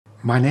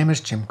My name is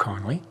Jim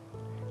Connelly.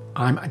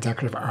 I'm a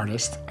decorative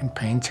artist and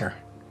painter.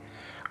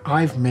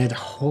 I've made a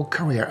whole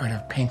career out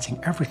of painting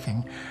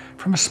everything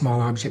from a small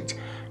object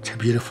to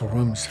beautiful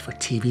rooms for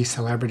TV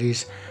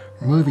celebrities,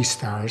 movie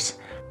stars.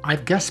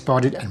 I've guest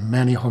spotted in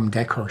many home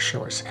decor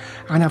shows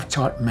and I've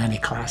taught many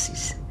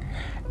classes.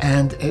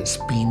 And it's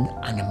been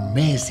an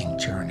amazing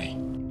journey.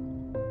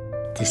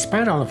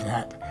 Despite all of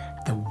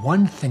that, the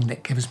one thing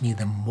that gives me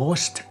the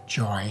most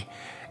joy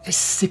is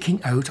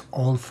seeking out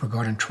old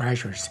forgotten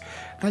treasures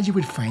that you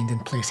would find in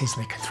places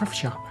like a thrift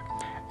shop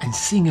and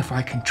seeing if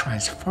I can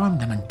transform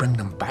them and bring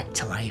them back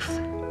to life.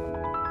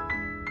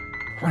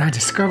 When I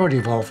discovered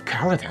Evolve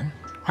Caledon,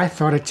 I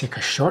thought I'd take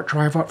a short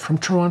drive up from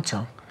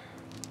Toronto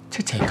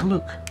to take a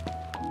look.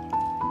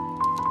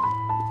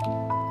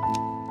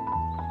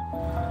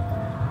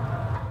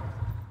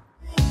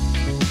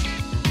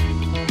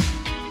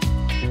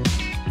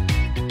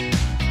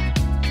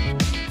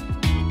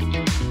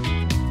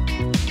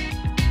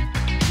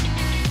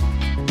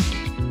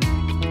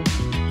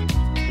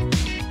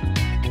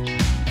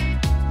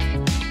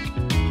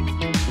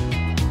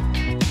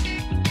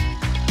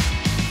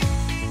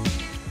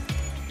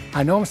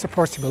 I know I'm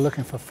supposed to be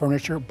looking for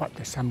furniture, but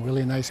there's some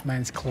really nice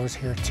men's clothes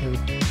here too.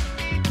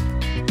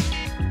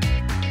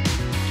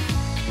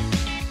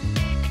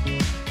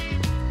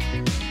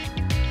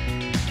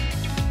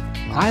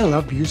 I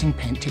love using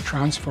paint to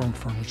transform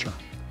furniture.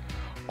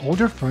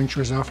 Older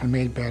furniture is often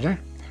made better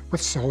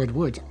with solid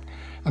wood,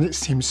 and it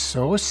seems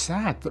so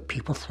sad that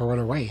people throw it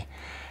away,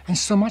 and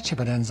so much of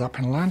it ends up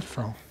in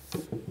landfill.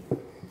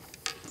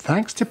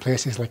 Thanks to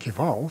places like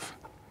Evolve,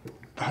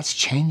 that's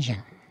changing.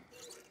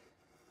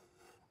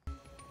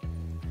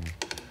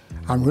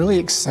 I'm really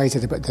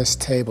excited about this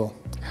table.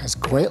 It has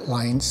great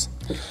lines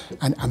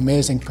and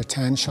amazing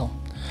potential.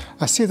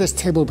 I see this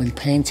table being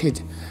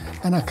painted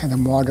in a kind of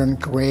modern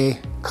grey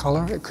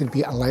colour. It could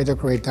be a lighter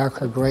grey,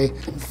 darker grey.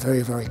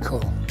 Very, very cool.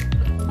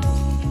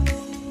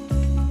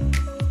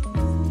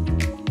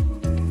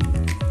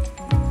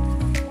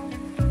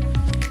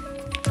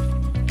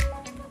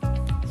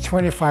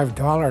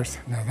 $25.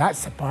 Now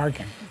that's a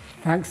bargain.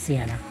 Thanks,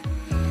 Sienna.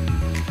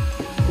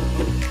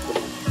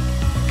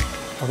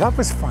 Well, that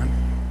was fun.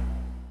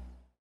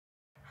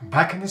 I'm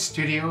back in the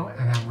studio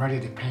and I'm ready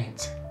to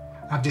paint.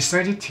 I've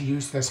decided to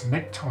use this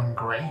mid-tone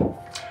grey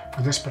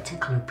for this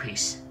particular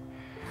piece.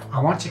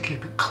 I want to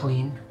keep it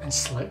clean and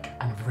slick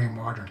and very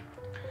modern.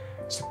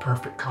 It's the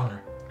perfect colour.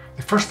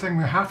 The first thing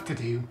we have to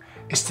do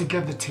is to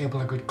give the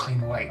table a good clean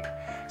wipe.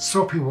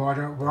 Soapy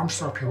water, warm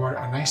soapy water,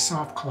 a nice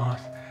soft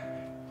cloth,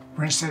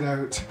 rinse it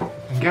out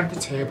and give the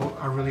table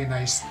a really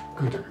nice,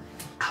 good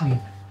clean.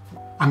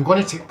 I'm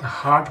going to take the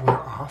hardware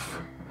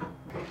off.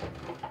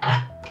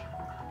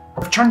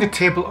 I've turned the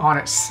table on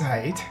its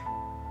side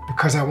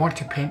because I want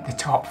to paint the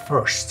top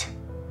first.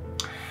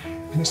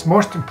 And it's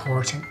most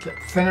important that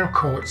thinner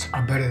coats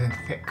are better than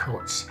thick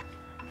coats.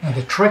 Now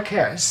the trick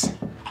is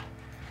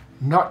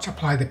not to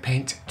apply the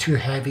paint too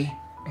heavy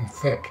and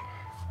thick.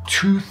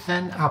 Too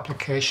thin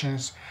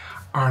applications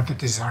are the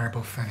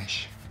desirable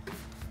finish.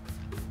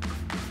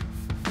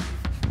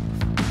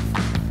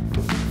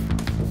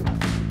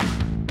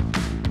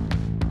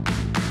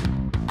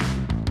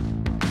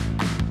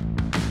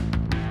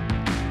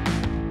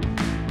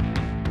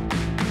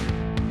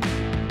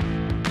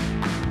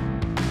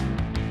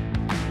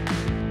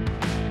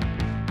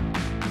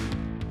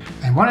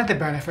 And one of the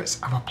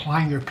benefits of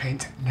applying your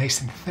paint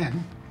nice and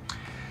thin,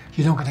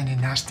 you don't get any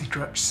nasty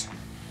drips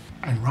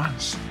and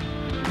runs.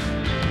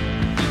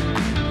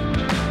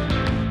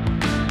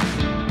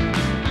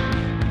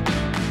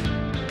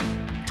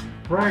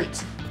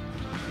 Right,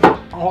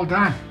 all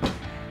done.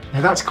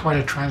 Now that's quite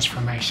a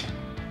transformation.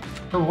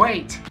 But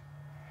wait,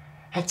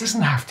 it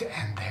doesn't have to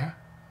end there.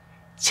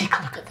 Take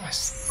a look at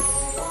this.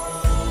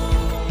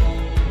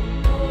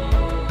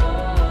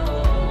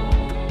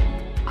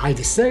 I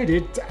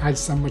decided to add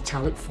some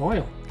metallic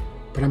foil,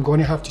 but I'm going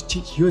to have to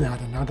teach you that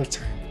another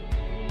time.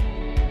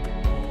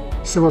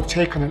 So I've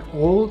taken an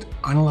old,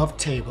 unloved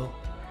table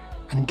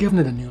and given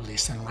it a new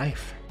lease on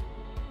life.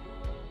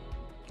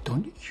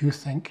 Don't you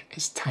think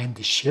it's time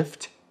to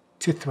shift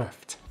to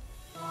thrift?